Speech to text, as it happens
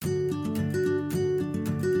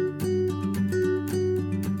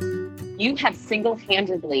You have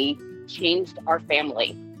single-handedly changed our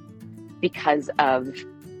family because of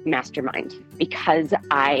Mastermind, because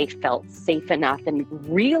I felt safe enough and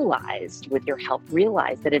realized, with your help,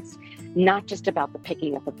 that it's not just about the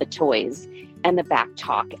picking up of the toys and the back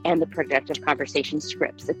talk and the productive conversation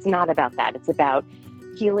scripts. It's not about that. It's about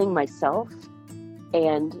healing myself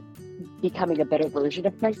and becoming a better version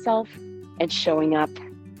of myself and showing up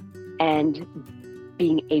and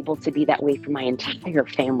being able to be that way for my entire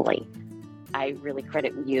family. I really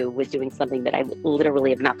credit you with doing something that I literally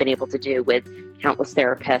have not been able to do with countless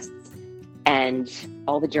therapists and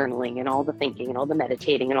all the journaling and all the thinking and all the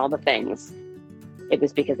meditating and all the things. It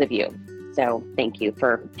was because of you. So thank you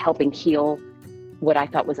for helping heal what I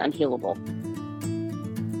thought was unhealable.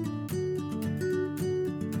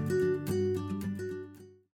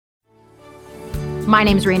 My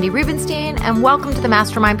name is Randy Rubenstein, and welcome to the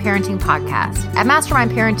Mastermind Parenting Podcast. At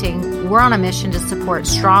Mastermind Parenting, we're on a mission to support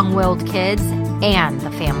strong-willed kids and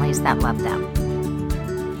the families that love them.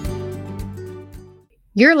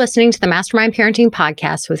 You're listening to the Mastermind Parenting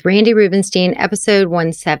Podcast with Randy Rubenstein, episode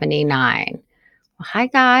 179. Well, hi,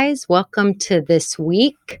 guys. Welcome to this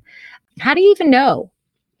week. How do you even know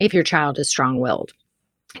if your child is strong-willed?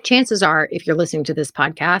 Chances are, if you're listening to this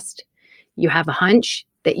podcast, you have a hunch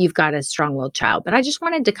that you've got a strong-willed child. But I just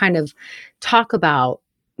wanted to kind of talk about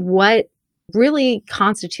what really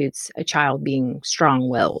constitutes a child being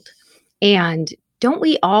strong-willed. And don't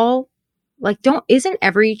we all, isn't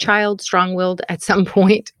every child strong-willed at some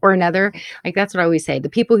point or another? That's what I always say. The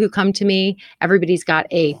people who come to me, everybody's got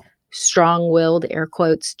a strong-willed, air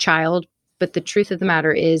quotes, child. But the truth of the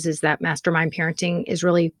matter is that Mastermind Parenting is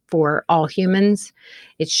really for all humans.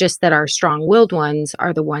 It's just that our strong-willed ones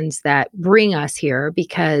are the ones that bring us here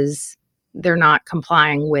because they're not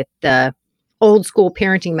complying with the old school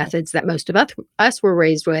parenting methods that most of us were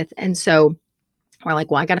raised with. And so we're like,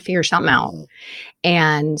 well, I got to figure something out.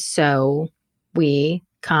 And so we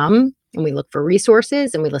come and we look for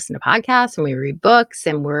resources and we listen to podcasts and we read books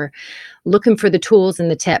and we're looking for the tools and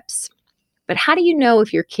the tips. But how do you know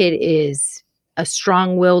if your kid is a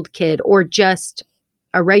strong-willed kid or just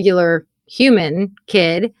a regular human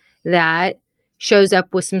kid that shows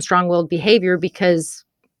up with some strong-willed behavior? Because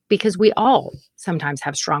we all sometimes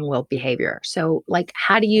have strong-willed behavior. So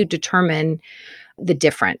how do you determine the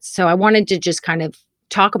difference? So I wanted to just kind of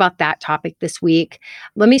talk about that topic this week.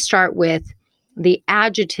 Let me start with the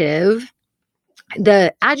adjective.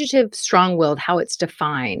 The adjective strong-willed, how it's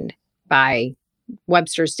defined by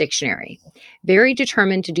Webster's dictionary. Very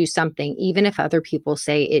determined to do something, even if other people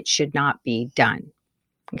say it should not be done.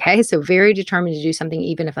 Okay, so very determined to do something,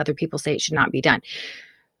 even if other people say it should not be done.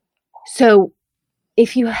 So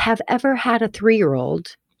if you have ever had a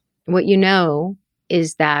 3-year-old, what you know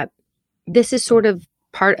is that this is sort of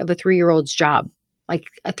part of a 3-year-old's job. Like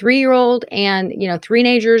a 3-year-old and,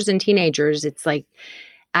 teenagers and teenagers, it's like,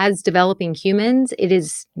 as developing humans, it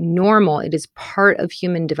is normal. It is part of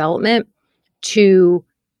human development to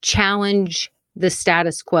challenge the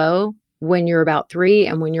status quo when you're about 3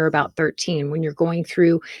 and when you're about 13, when you're going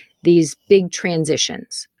through these big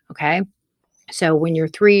transitions, okay? So when you're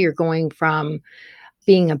 3, you're going from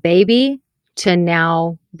being a baby to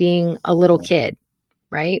now being a little kid,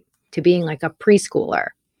 right? To being like a preschooler.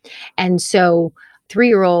 And so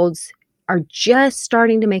 3-year-olds are just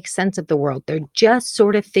starting to make sense of the world. They're just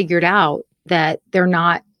sort of figured out that they're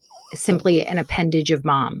not simply an appendage of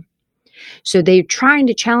mom. So they're trying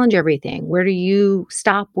to challenge everything. Where do you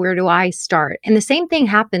stop? Where do I start? And the same thing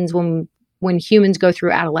happens when humans go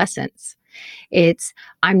through adolescence. It's,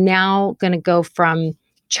 I'm now going to go from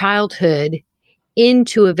childhood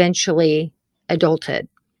into eventually adulthood.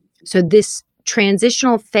 So this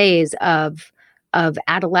transitional phase of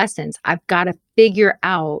adolescence, I've got to figure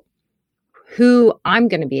out who I'm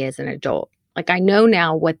going to be as an adult. I know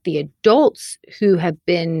now what the adults who have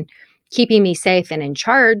been keeping me safe and in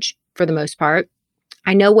charge for the most part,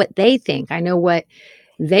 I know what they think. I know what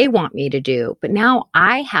they want me to do. But now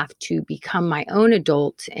I have to become my own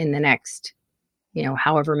adult in the next,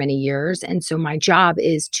 however many years. And so my job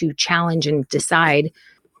is to challenge and decide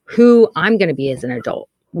who I'm going to be as an adult,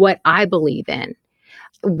 what I believe in,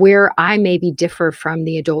 where I maybe differ from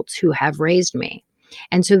the adults who have raised me.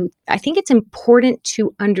 And so I think it's important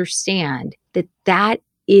to understand that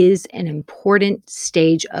is an important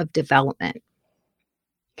stage of development.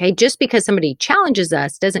 Okay, just because somebody challenges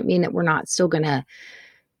us doesn't mean that we're not still going to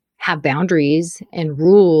have boundaries and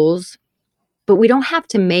rules, but we don't have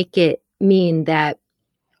to make it mean that,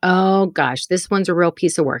 oh gosh, this one's a real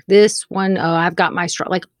piece of work. This one, oh, I've got my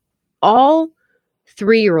strong. All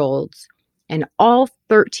 3-year-olds and all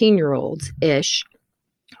 13-year-olds-ish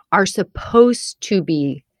are supposed to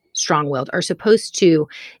be strong-willed are supposed to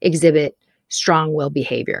exhibit strong-willed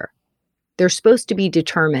behavior. They're supposed to be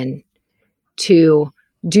determined to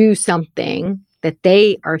do something that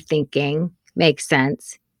they are thinking makes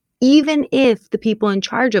sense, even if the people in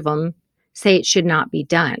charge of them say it should not be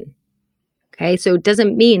done. Okay, so it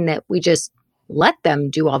doesn't mean that we just let them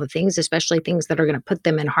do all the things, especially things that are going to put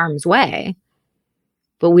them in harm's way.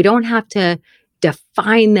 But we don't have to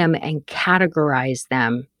define them and categorize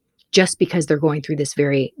them just because they're going through this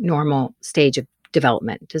very normal stage of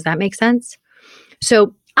development. Does that make sense?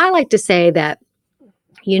 So I like to say that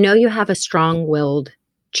you have a strong-willed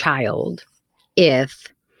child if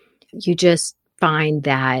you just find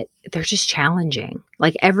that they're just challenging.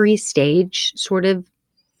 Like every stage sort of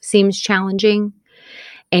seems challenging.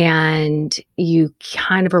 And you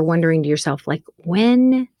kind of are wondering to yourself, like,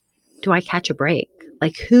 when do I catch a break?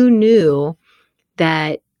 Like, who knew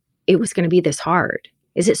that it was going to be this hard?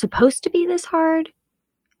 Is it supposed to be this hard?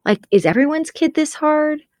 Like, is everyone's kid this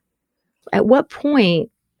hard? At what point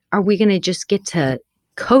are we going to just get to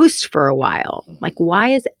coast for a while? Like, why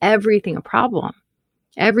is everything a problem?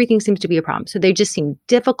 Everything seems to be a problem. So they just seem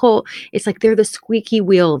difficult. It's like they're the squeaky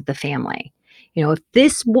wheel of the family. If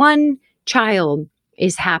this one child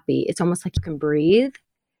is happy, it's almost like you can breathe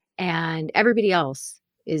and everybody else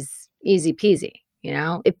is easy peasy.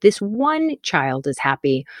 If this one child is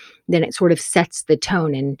happy, then it sort of sets the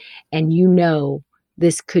tone and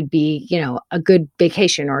this could be, a good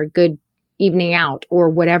vacation or a good evening out or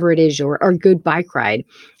whatever it is, or a good bike ride,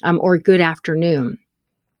 or a good afternoon.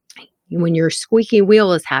 When your squeaky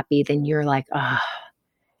wheel is happy, then you're like,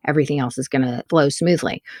 everything else is going to flow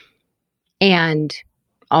smoothly. And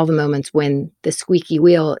all the moments when the squeaky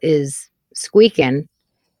wheel is squeaking,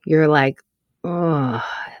 you're like,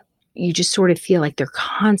 you just sort of feel like they're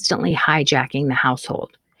constantly hijacking the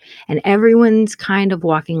household and everyone's kind of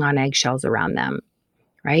walking on eggshells around them,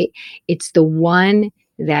 right? It's the one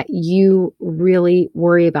that you really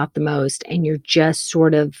worry about the most. And you're just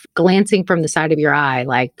sort of glancing from the side of your eye,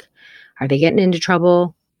 like, are they getting into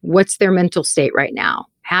trouble? What's their mental state right now?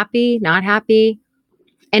 Happy, not happy?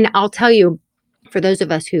 And I'll tell you, for those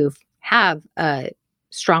of us who have a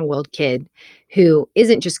strong-willed kid who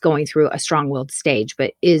isn't just going through a strong-willed stage,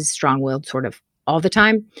 but is strong-willed sort of all the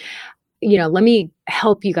time, let me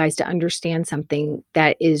help you guys to understand something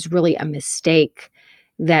that is really a mistake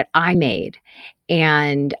that I made.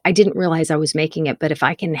 And I didn't realize I was making it. But if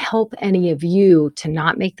I can help any of you to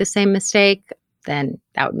not make the same mistake, then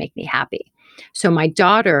that would make me happy. So my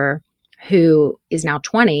daughter, who is now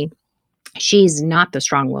 20, she's not the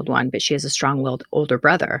strong-willed one, but she has a strong-willed older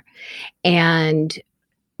brother. And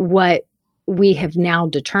what we have now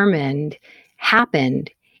determined happened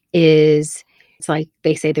is, it's like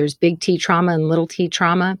they say there's big T trauma and little t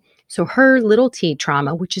trauma. So her little t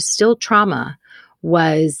trauma, which is still trauma,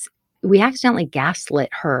 was we accidentally gaslit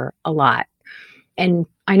her a lot. And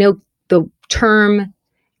I know the term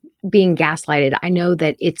being gaslighted, I know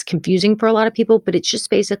that it's confusing for a lot of people, but it's just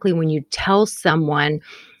basically when you tell someone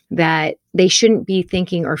that they shouldn't be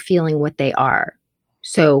thinking or feeling what they are.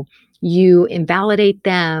 So you invalidate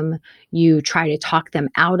them, you try to talk them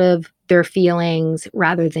out of their feelings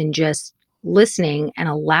rather than just listening and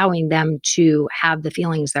allowing them to have the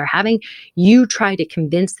feelings they're having. You try to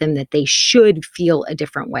convince them that they should feel a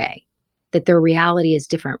different way, that their reality is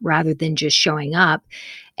different, rather than just showing up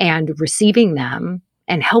and receiving them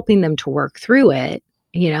and helping them to work through it,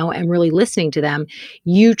 and really listening to them.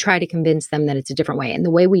 You try to convince them that it's a different way. And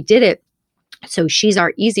the way we did it, so she's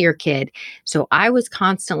our easier kid. So I was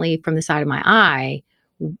constantly, from the side of my eye,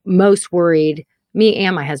 most worried, me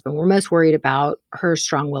and my husband were most worried about her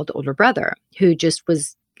strong-willed older brother, who just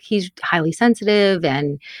he's highly sensitive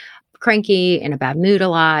and cranky, in a bad mood a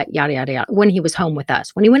lot, yada, yada, yada, when he was home with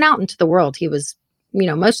us. When he went out into the world, he was,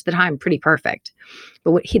 most of the time pretty perfect.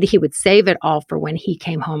 But he would save it all for when he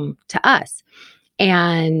came home to us.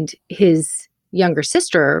 And his younger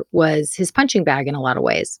sister was his punching bag in a lot of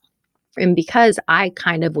ways. And because I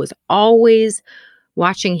kind of was always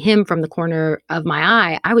watching him from the corner of my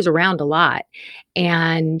eye, I was around a lot.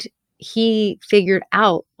 And he figured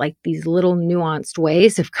out like these little nuanced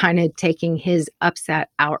ways of kind of taking his upset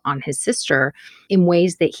out on his sister in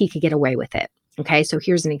ways that he could get away with it. Okay, so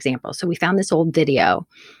here's an example. So we found this old video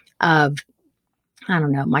of, I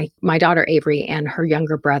don't know, my daughter Avery and her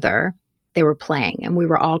younger brother. They were playing, and we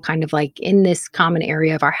were all kind of like in this common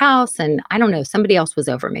area of our house. And I don't know, somebody else was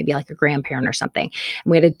over, maybe like a grandparent or something.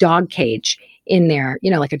 And we had a dog cage in there,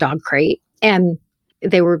 like a dog crate. And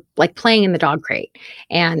they were like playing in the dog crate,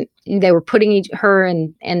 and they were putting her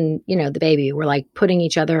and the baby were like putting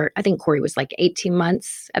each other. I think Corey was like 18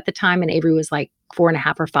 months at the time, and Avery was like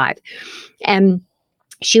 4.5 or 5. And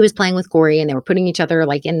she was playing with Corey and they were putting each other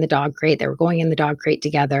like in the dog crate. They were going in the dog crate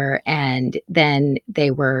together. And then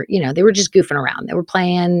they were, they were just goofing around. They were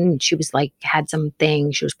playing. She was like, had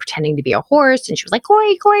something. She was pretending to be a horse. And she was like,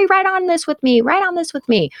 Corey, ride on this with me. Ride on this with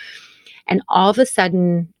me. And all of a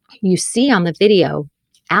sudden you see on the video,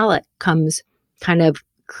 Alec comes kind of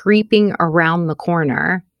creeping around the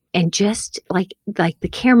corner and just like the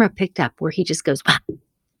camera picked up where he just goes,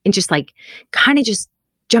 and just like kind of just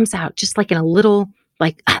jumps out just like in a little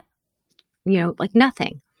like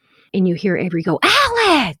nothing. And you hear Avery go,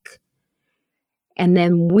 Alec. And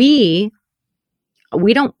then we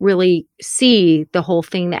don't really see the whole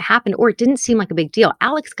thing that happened, or it didn't seem like a big deal.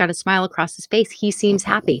 Alec's got a smile across his face. He seems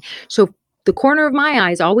happy. So the corner of my eye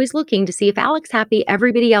is always looking to see if Alec's happy,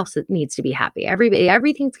 everybody else needs to be happy.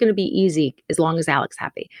 Everything's going to be easy as long as Alec's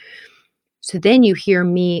happy. So then you hear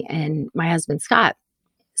me and my husband, Scott,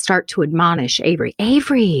 start to admonish Avery.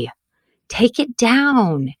 Avery, take it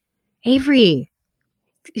down. Avery,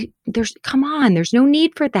 come on, there's no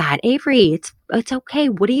need for that. Avery, it's okay.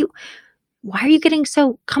 Why are you getting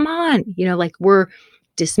so, come on? We're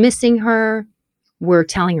dismissing her. We're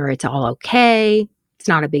telling her it's all okay. It's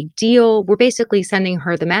not a big deal. We're basically sending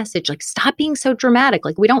her the message, like, stop being so dramatic.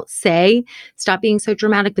 Like, we don't say stop being so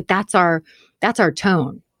dramatic, but that's our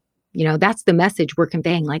tone. That's the message we're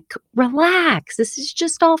conveying, like, relax. This is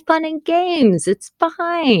just all fun and games. It's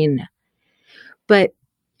fine. But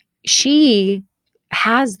she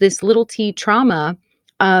has this little T trauma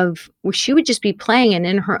of where she would just be playing and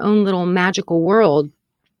in her own little magical world.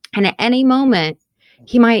 And at any moment,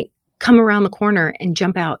 he might come around the corner and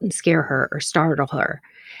jump out and scare her or startle her.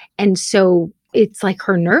 And so it's like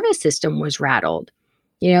her nervous system was rattled.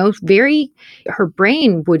 Her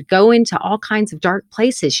brain would go into all kinds of dark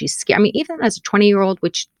places. She's scared. I mean, even as a 20-year-old,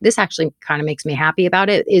 which this actually kind of makes me happy about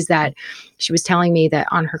it, is that she was telling me that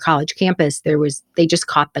on her college campus, they just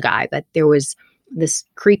caught the guy, but there was this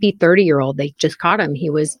creepy 30-year-old. They just caught him. He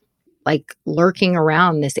was like lurking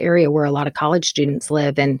around this area where a lot of college students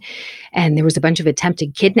live. And there was a bunch of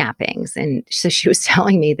attempted kidnappings. And so she was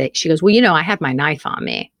telling me that she goes, well, I had my knife on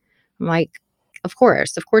me. I'm like, of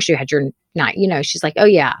course you had your knife. She's like, oh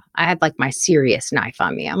yeah, I had like my serious knife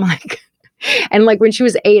on me. I'm like, and like when she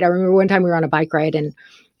was 8, I remember one time we were on a bike ride and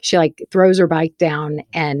she like throws her bike down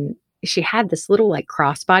and she had this little like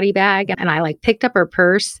crossbody bag and I like picked up her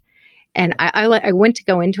purse and I went to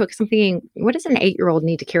go into it because I'm thinking, what does an 8-year-old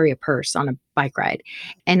need to carry a purse on a bike ride?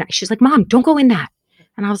 And she's like, Mom, don't go in that.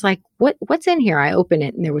 And I was like, what's in here? I open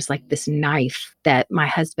it and there was like this knife that my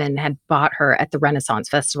husband had bought her at the Renaissance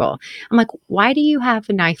Festival. I'm like, why do you have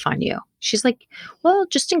a knife on you? She's like, well,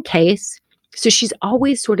 just in case. So she's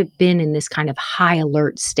always sort of been in this kind of high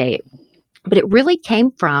alert state. But it really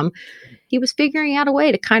came from, he was figuring out a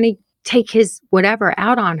way to kind of take his whatever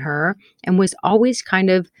out on her and was always kind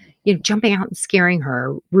of, jumping out and scaring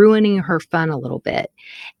her, ruining her fun a little bit.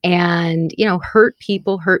 And, hurt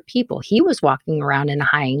people. He was walking around in a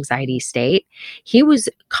high anxiety state. He was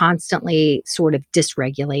constantly sort of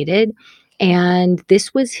dysregulated. And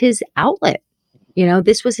this was his outlet.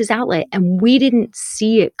 This was his outlet. And we didn't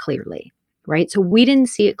see it clearly, right? So we didn't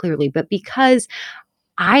see it clearly. But because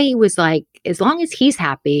I was like, as long as he's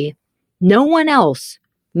happy, no one else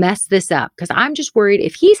mess this up, because I'm just worried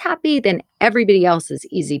if he's happy, then everybody else is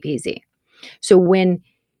easy peasy. So when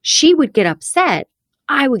she would get upset,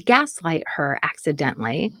 I would gaslight her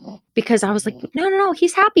accidentally because I was like, no,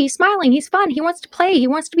 he's happy, he's smiling, he's fun, he wants to play, he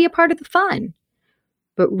wants to be a part of the fun.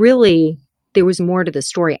 But really, there was more to the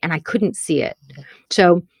story and I couldn't see it.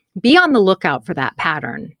 So be on the lookout for that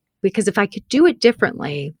pattern, because if I could do it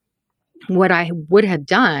differently, what I would have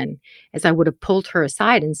done is I would have pulled her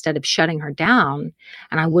aside instead of shutting her down.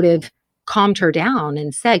 And I would have calmed her down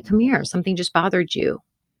and said, come here, something just bothered you.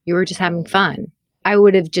 You were just having fun. I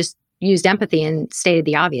would have just used empathy and stated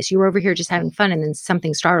the obvious. You were over here just having fun and then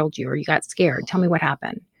something startled you or you got scared. Tell me what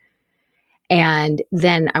happened. And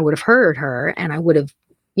then I would have heard her and I would have,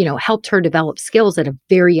 helped her develop skills at a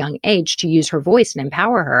very young age to use her voice and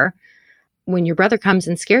empower her. When your brother comes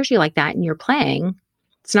and scares you like that and you're playing,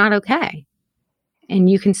 it's not okay. And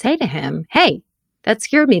you can say to him, hey, that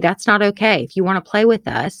scared me. That's not okay. If you want to play with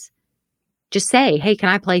us, just say, hey, can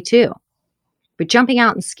I play too? But jumping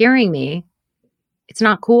out and scaring me, it's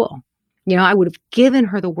not cool. I would have given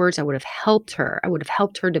her the words. I would have helped her. I would have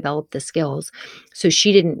helped her develop the skills so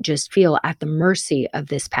she didn't just feel at the mercy of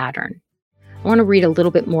this pattern. I want to read a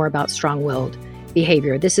little bit more about strong-willed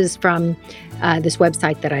behavior. This is from this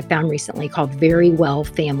website that I found recently called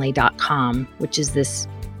verywellfamily.com, which is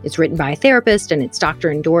it's written by a therapist and it's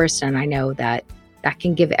doctor endorsed. And I know that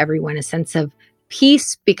can give everyone a sense of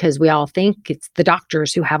piece because we all think it's the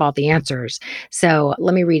doctors who have all the answers. So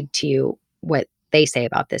let me read to you what they say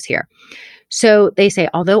about this here. So they say,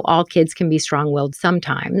 although all kids can be strong-willed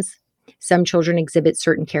sometimes, some children exhibit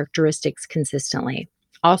certain characteristics consistently.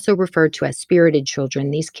 Also referred to as spirited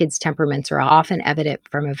children, these kids' temperaments are often evident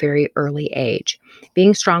from a very early age.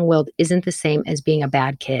 Being strong-willed isn't the same as being a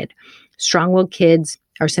bad kid. Strong-willed kids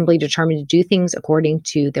are simply determined to do things according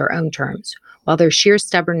to their own terms. While their sheer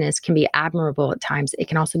stubbornness can be admirable at times, it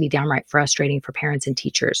can also be downright frustrating for parents and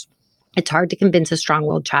teachers. It's hard to convince a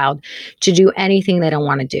strong-willed child to do anything they don't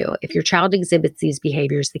want to do. If your child exhibits these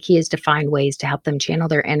behaviors, the key is to find ways to help them channel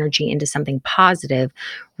their energy into something positive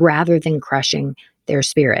rather than crushing their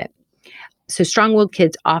spirit. So strong-willed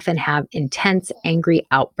kids often have intense, angry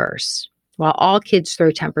outbursts. While all kids throw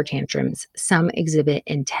temper tantrums, some exhibit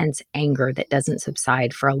intense anger that doesn't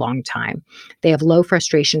subside for a long time. They have low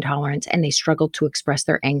frustration tolerance and they struggle to express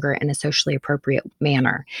their anger in a socially appropriate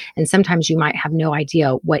manner. And sometimes you might have no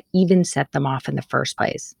idea what even set them off in the first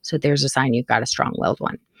place. So there's a sign you've got a strong-willed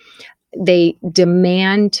one. They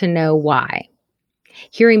demand to know why.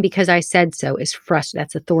 Hearing because I said so is frustrating.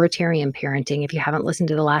 That's authoritarian parenting. If you haven't listened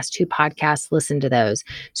to the last 2 podcasts, listen to those.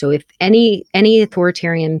 So if any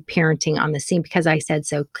authoritarian parenting on the scene, because I said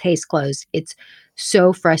so, case closed, it's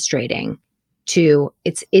so frustrating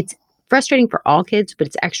it's frustrating for all kids, but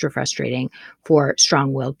it's extra frustrating for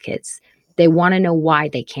strong-willed kids. They want to know why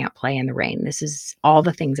they can't play in the rain. This is all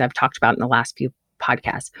the things I've talked about in the last few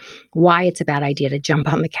podcasts. Why it's a bad idea to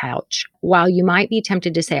jump on the couch. While you might be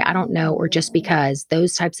tempted to say, I don't know, or just because,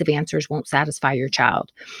 those types of answers won't satisfy your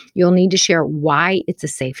child. You'll need to share why it's a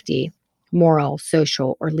safety, moral,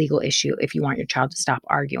 social, or legal issue if you want your child to stop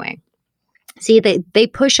arguing. See, they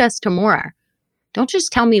push us to more. Don't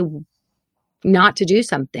just tell me not to do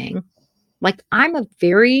something. Like, I'm a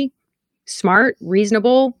very smart,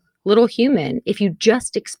 reasonable little human if you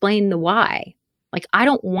just explain the why. Like, I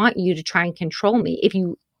don't want you to try and control me. If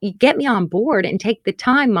you get me on board and take the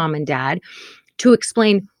time, mom and dad, to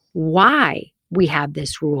explain why we have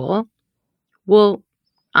this rule, well,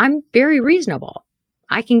 I'm very reasonable.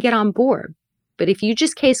 I can get on board. But if you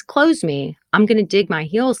just case close me, I'm going to dig my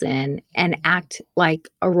heels in and act like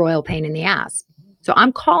a royal pain in the ass. So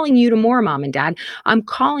I'm calling you to more, mom and dad. I'm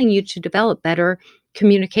calling you to develop better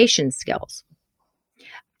communication skills.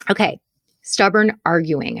 Okay. Stubborn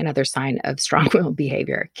arguing, another sign of strong-willed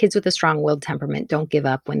behavior. Kids with a strong-willed temperament don't give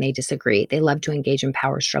up when they disagree. They love to engage in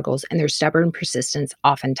power struggles, and their stubborn persistence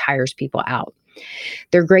often tires people out.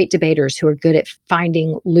 They're great debaters who are good at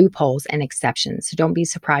finding loopholes and exceptions. So don't be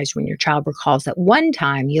surprised when your child recalls that one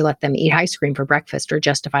time you let them eat ice cream for breakfast or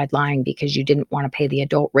justified lying because you didn't want to pay the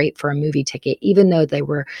adult rate for a movie ticket, even though they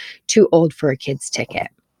were too old for a kid's ticket.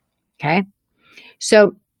 Okay?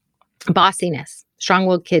 So bossiness.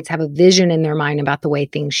 Strong-willed kids have a vision in their mind about the way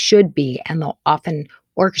things should be, and they'll often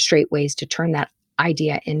orchestrate ways to turn that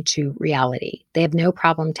idea into reality. They have no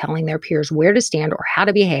problem telling their peers where to stand or how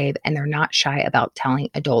to behave, and they're not shy about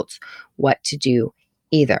telling adults what to do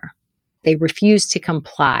either. They refuse to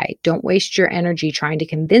comply. Don't waste your energy trying to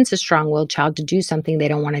convince a strong-willed child to do something they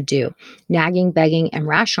don't want to do. Nagging, begging, and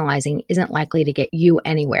rationalizing isn't likely to get you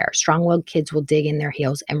anywhere. Strong-willed kids will dig in their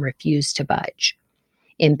heels and refuse to budge.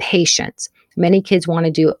 Impatience. Many kids want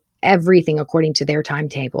to do everything according to their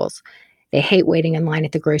timetables. They hate waiting in line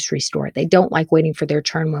at the grocery store. They don't like waiting for their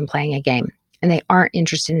turn when playing a game. And they aren't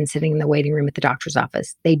interested in sitting in the waiting room at the doctor's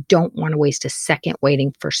office. They don't want to waste a second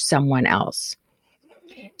waiting for someone else.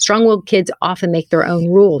 Strong-willed kids often make their own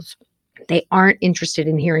rules. They aren't interested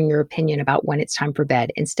in hearing your opinion about when it's time for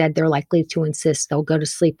bed. Instead, they're likely to insist they'll go to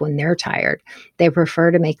sleep when they're tired. They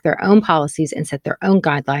prefer to make their own policies and set their own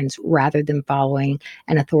guidelines rather than following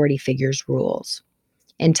an authority figure's rules.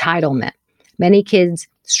 Entitlement. Many kids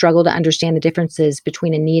struggle to understand the differences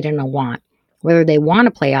between a need and a want. Whether they want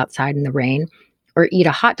to play outside in the rain or eat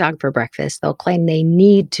a hot dog for breakfast, they'll claim they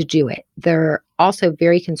need to do it. They're also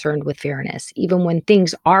very concerned with fairness. Even when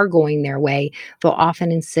things are going their way, they'll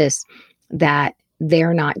often insist that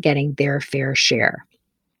they're not getting their fair share.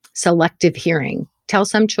 Selective hearing. Tell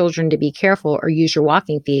some children to be careful or use your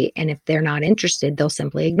walking feet, and if they're not interested, they'll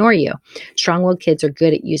simply ignore you. Strong-willed kids are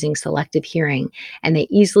good at using selective hearing, and they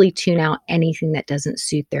easily tune out anything that doesn't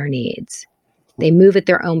suit their needs. They move at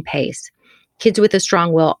their own pace. Kids with a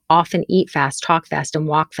strong will often eat fast, talk fast, and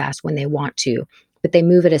walk fast when they want to, but they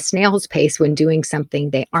move at a snail's pace when doing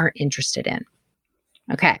something they aren't interested in.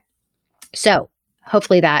 Okay, so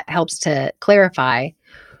hopefully that helps to clarify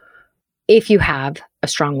if you have a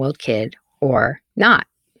strong-willed kid or not.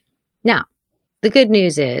 Now, the good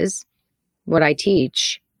news is what I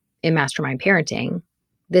teach in Mastermind Parenting,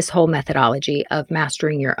 this whole methodology of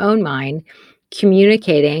mastering your own mind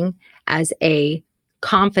communicating as a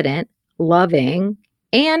confident, loving,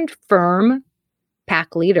 and firm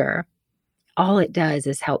pack leader, all it does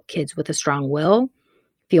is help kids with a strong will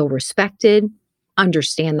feel respected,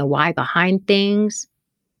 understand the why behind things,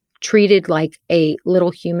 treated like a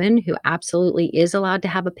little human who absolutely is allowed to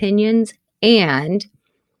have opinions and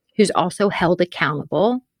who's also held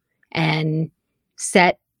accountable and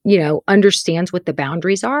understands what the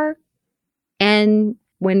boundaries are. And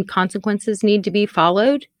when consequences need to be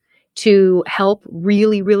followed to help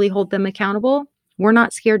really, really hold them accountable, we're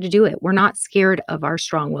not scared to do it. We're not scared of our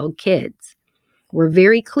strong-willed kids. We're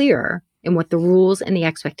very clear in what the rules and the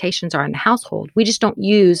expectations are in the household. We just don't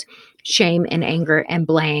use shame and anger and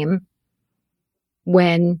blame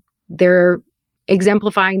when they're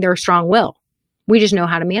exemplifying their strong will. We just know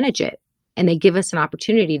how to manage it. And they give us an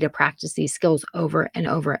opportunity to practice these skills over and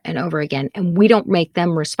over and over again. And we don't make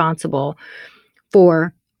them responsible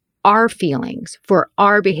for our feelings, for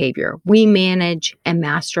our behavior. We manage and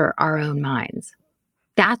master our own minds.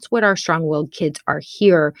 That's what our strong-willed kids are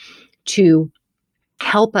here to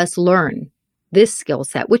help us learn, this skill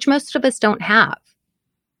set, which most of us don't have,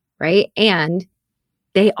 right? And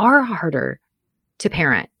they are harder to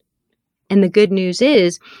parent. And the good news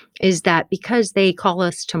is that because they call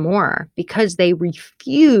us to more, because they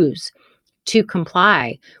refuse to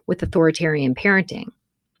comply with authoritarian parenting.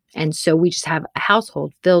 And so we just have a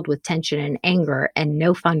household filled with tension and anger and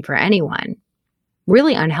no fun for anyone.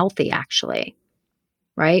 Really unhealthy, actually,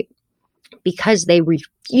 right? Because they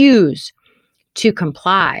refuse to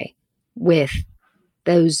comply with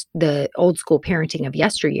the old school parenting of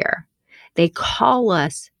yesteryear. They call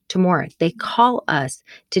us to more. They call us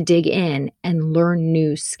to dig in and learn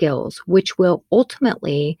new skills, which will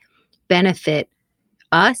ultimately benefit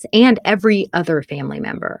us and every other family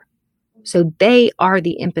member. So they are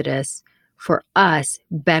the impetus for us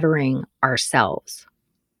bettering ourselves.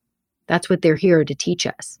 That's what they're here to teach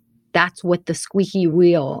us. That's what the squeaky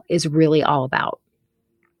wheel is really all about.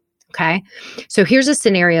 Okay. So here's a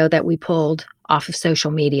scenario that we pulled off of social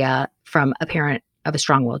media from a parent of a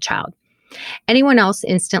strong-willed child. Anyone else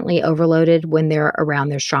instantly overloaded when they're around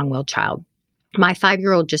their strong-willed child? My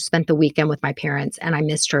 5-year-old just spent the weekend with my parents and I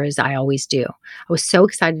missed her as I always do. I was so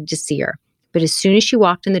excited to see her. But as soon as she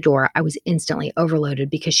walked in the door, I was instantly overloaded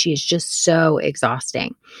because she is just so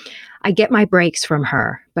exhausting. I get my breaks from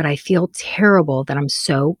her, but I feel terrible that I'm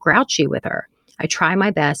so grouchy with her. I try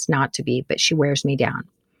my best not to be, but she wears me down.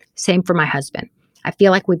 Same for my husband. I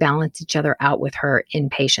feel like we balance each other out with her in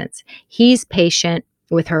patience. He's patient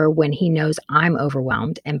with her when he knows I'm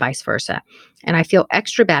overwhelmed and vice versa. And I feel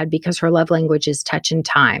extra bad because her love language is touch and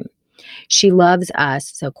time. She loves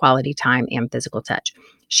us, so quality time and physical touch.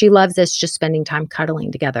 She loves us just spending time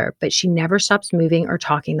cuddling together, but she never stops moving or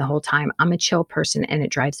talking the whole time. I'm a chill person and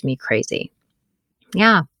it drives me crazy.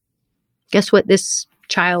 Yeah. Guess what this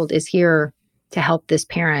child is here to help this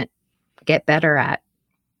parent get better at?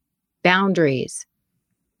 Boundaries.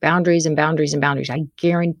 Boundaries and boundaries and boundaries. I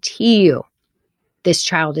guarantee you this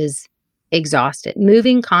child is exhausted.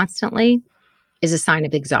 Moving constantly is a sign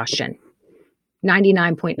of exhaustion,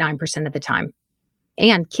 99.9% of the time.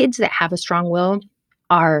 And kids that have a strong will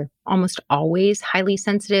are almost always highly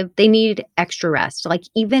sensitive. They need extra rest, like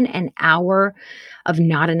even an hour of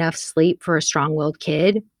not enough sleep for a strong-willed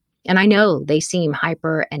kid. And I know they seem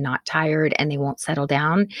hyper and not tired and they won't settle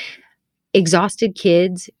down. Exhausted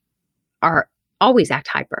kids are always act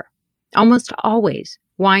hyper, almost always.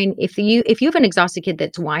 Whine. If you have an exhausted kid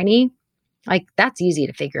that's whiny, like that's easy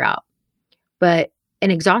to figure out. But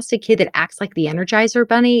an exhausted kid that acts like the Energizer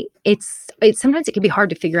Bunny, it's sometimes it can be hard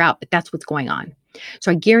to figure out, but that's what's going on.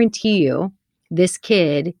 So I guarantee you this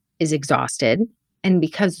kid is exhausted. And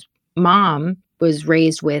because mom was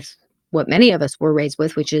raised with what many of us were raised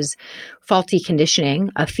with, which is faulty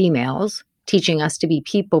conditioning of females, teaching us to be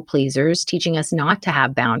people pleasers, teaching us not to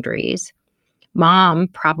have boundaries, mom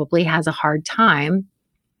probably has a hard time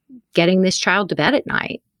getting this child to bed at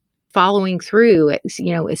night, following through,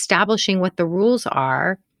 establishing what the rules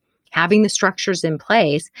are, having the structures in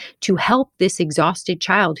place to help this exhausted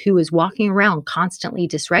child who is walking around constantly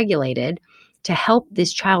dysregulated, to help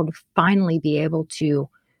this child finally be able to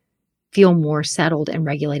feel more settled and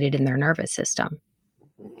regulated in their nervous system.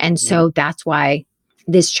 And so that's why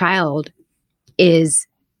this child is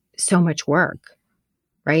so much work,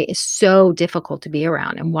 right? It's so difficult to be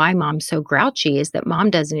around. And why mom's so grouchy is that mom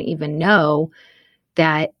doesn't even know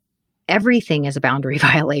that everything is a boundary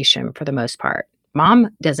violation for the most part. Mom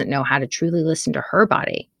doesn't know how to truly listen to her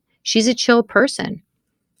body. She's a chill person.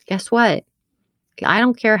 Guess what? I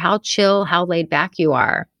don't care how chill, how laid back you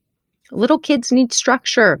are. Little kids need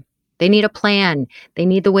structure. They need a plan. They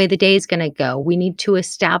need the way the day is going to go. We need to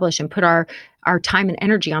establish and put our time and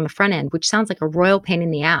energy on the front end, which sounds like a royal pain in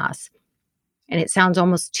the ass. And it sounds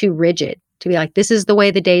almost too rigid to be like, this is the way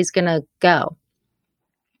the day is going to go.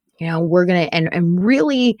 We're going to, and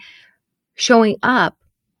really showing up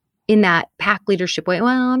in that pack leadership way.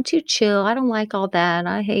 Well, I'm too chill. I don't like all that.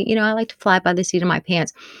 I hate, I like to fly by the seat of my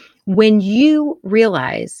pants. When you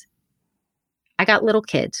realize, I got little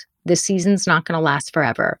kids, this season's not going to last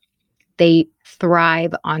forever. They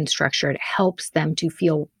thrive on structure. It helps them to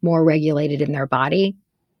feel more regulated in their body.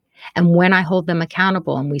 And when I hold them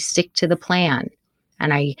accountable and we stick to the plan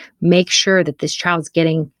and I make sure that this child's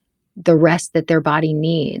getting the rest that their body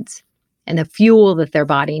needs and the fuel that their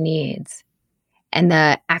body needs and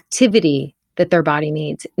the activity that their body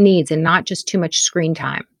needs and not just too much screen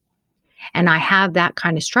time. And I have that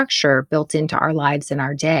kind of structure built into our lives and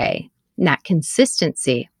our day, and that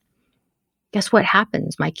consistency. Guess what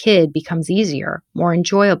happens? My kid becomes easier, more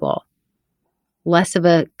enjoyable, less of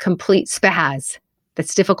a complete spaz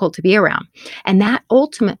that's difficult to be around. And that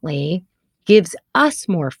ultimately gives us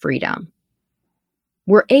more freedom.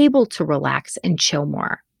 We're able to relax and chill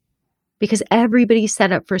more because everybody's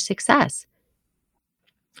set up for success.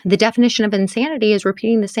 The definition of insanity is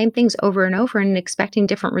repeating the same things over and over and expecting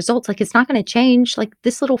different results. Like, it's not going to change. Like,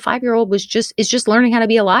 this little 5-year-old is just learning how to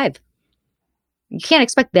be alive. You can't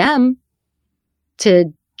expect them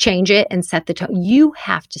to change it and set the tone. You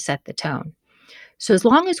have to set the tone. So as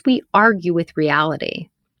long as we argue with reality,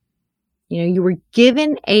 you were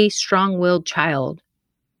given a strong-willed child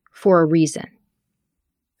for a reason.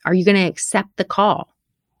 Are you going to accept the call?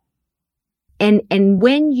 And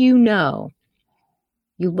when you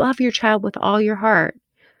love your child with all your heart,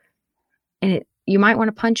 and you might want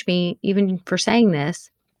to punch me even for saying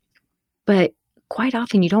this, but quite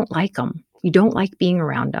often you don't like them. You don't like being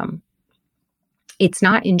around them. It's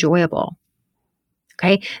not enjoyable.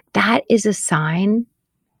 Okay? That is a sign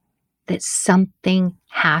that something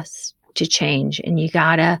has to change, and you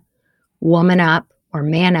gotta woman up or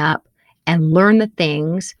man up and learn the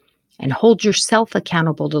things and hold yourself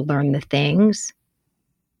accountable to learn the things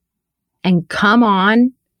and come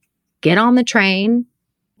on, get on the train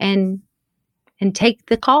and take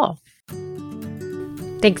the call.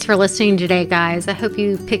 Thanks for listening today, guys. I hope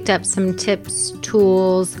you picked up some tips,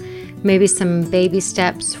 tools, maybe some baby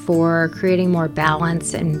steps for creating more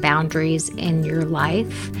balance and boundaries in your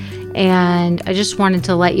life. And I just wanted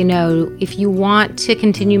to let you know, if you want to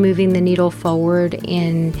continue moving the needle forward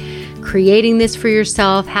in creating this for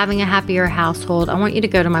yourself, having a happier household, I want you to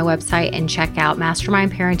go to my website and check out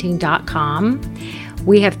mastermindparenting.com.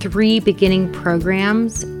 We have 3 beginning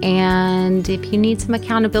programs, and if you need some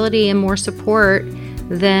accountability and more support,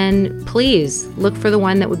 then please look for the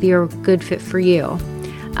one that would be a good fit for you.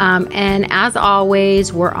 And as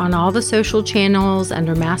always, we're on all the social channels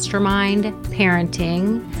under Mastermind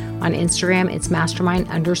Parenting. On Instagram, it's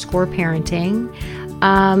mastermind_parenting.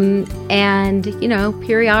 And,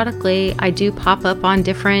 periodically I do pop up on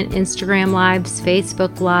different Instagram lives,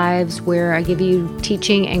 Facebook lives, where I give you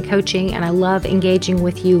teaching and coaching, and I love engaging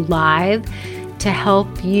with you live to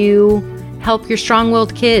help you help your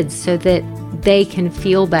strong-willed kids so that they can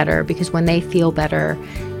feel better, because when they feel better,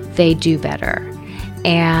 they do better.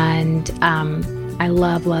 And I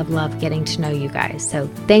love, love, love getting to know you guys. So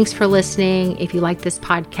thanks for listening. If you like this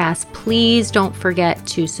podcast, please don't forget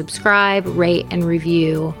to subscribe, rate, and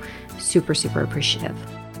review. Super, super appreciative.